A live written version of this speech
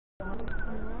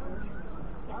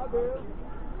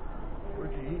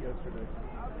Where'd you eat yesterday?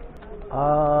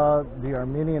 The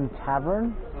Armenian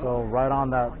Tavern. So right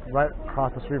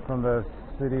across the street from the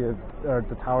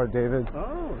the Tower of David.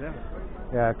 Oh, yeah.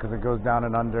 Yeah, because it goes down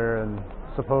and under, and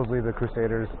supposedly the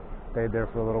Crusaders stayed there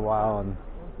for a little while, and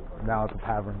now it's a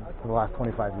tavern for the last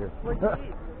 25 years. What do you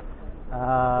eat?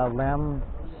 Lamb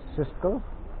shishko?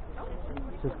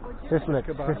 Shishlik.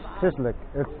 Shishlik.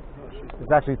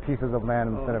 It's actually pieces of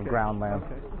lamb instead of ground lamb.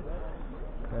 Okay.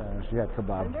 Yeah, she had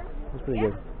kebab. It's pretty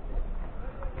good.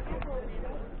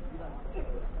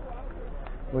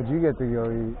 What'd you get to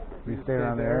go eat? You stayed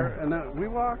around there? And then we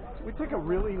took a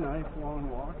really nice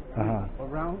long walk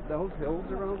around those hills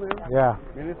around there. Yeah.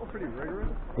 I mean, it's pretty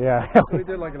rigorous. Yeah. So we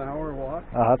did like an hour walk.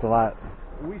 Oh, that's a lot.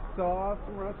 We saw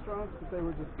some restaurants, but they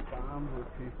were just bombed with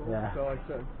people. Yeah. So I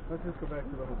said, let's just go back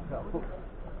to the hotel.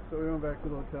 So we went back to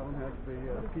the hotel and had the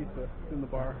pizza in the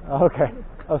bar. Oh, okay.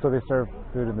 Oh, so they serve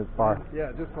food in this bar.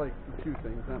 Yeah, just like a few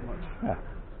things, not much. Yeah.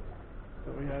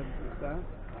 So we had that,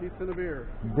 pizza and a beer.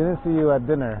 Didn't see you at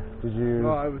dinner. Did you?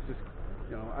 No, I was just,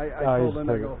 I told them,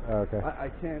 I go,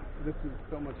 I can't, this is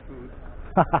so much food.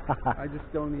 I just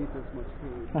don't eat this much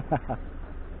food.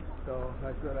 So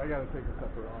I said, I got to take a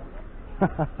supper off.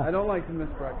 I don't like to miss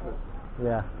breakfast.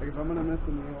 Yeah. Like if I'm going to miss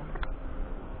a meal,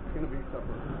 it's going to be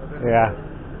supper. Yeah.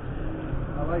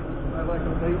 I like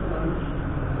a late lunch.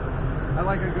 I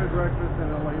like a good breakfast and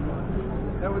a late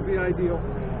lunch. That would be ideal.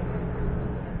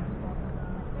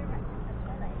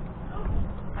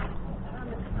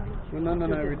 When Nanda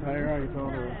and I retire, I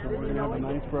told her so we're going to have a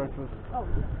nice breakfast.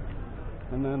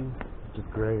 And then Just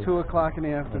great. 2 o'clock in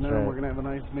the afternoon, right. we're going to have a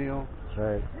nice meal. That's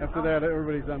right. After that,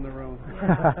 everybody's on their own.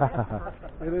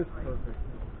 It is perfect.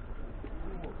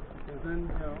 Because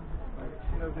then,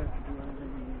 she doesn't have to do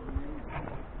anything.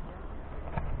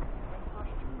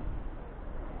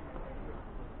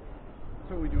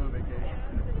 That's what we do on vacation.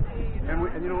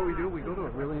 And you know what we do? We go to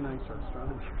a really nice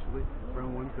restaurant, usually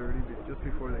around 1:30, just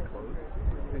before they close.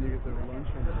 And you get their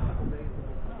lunch on the top.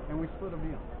 And we split a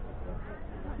meal.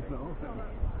 You know?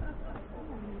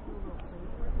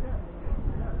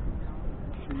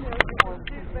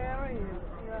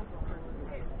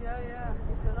 Yeah.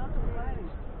 It's a lot of money.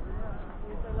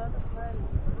 It's a lot of money.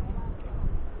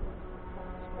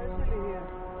 Especially here.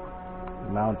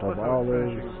 Mount of Plus I was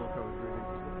finishing Olives. a book I was reading.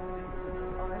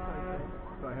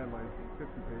 So I had like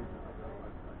 50 pages.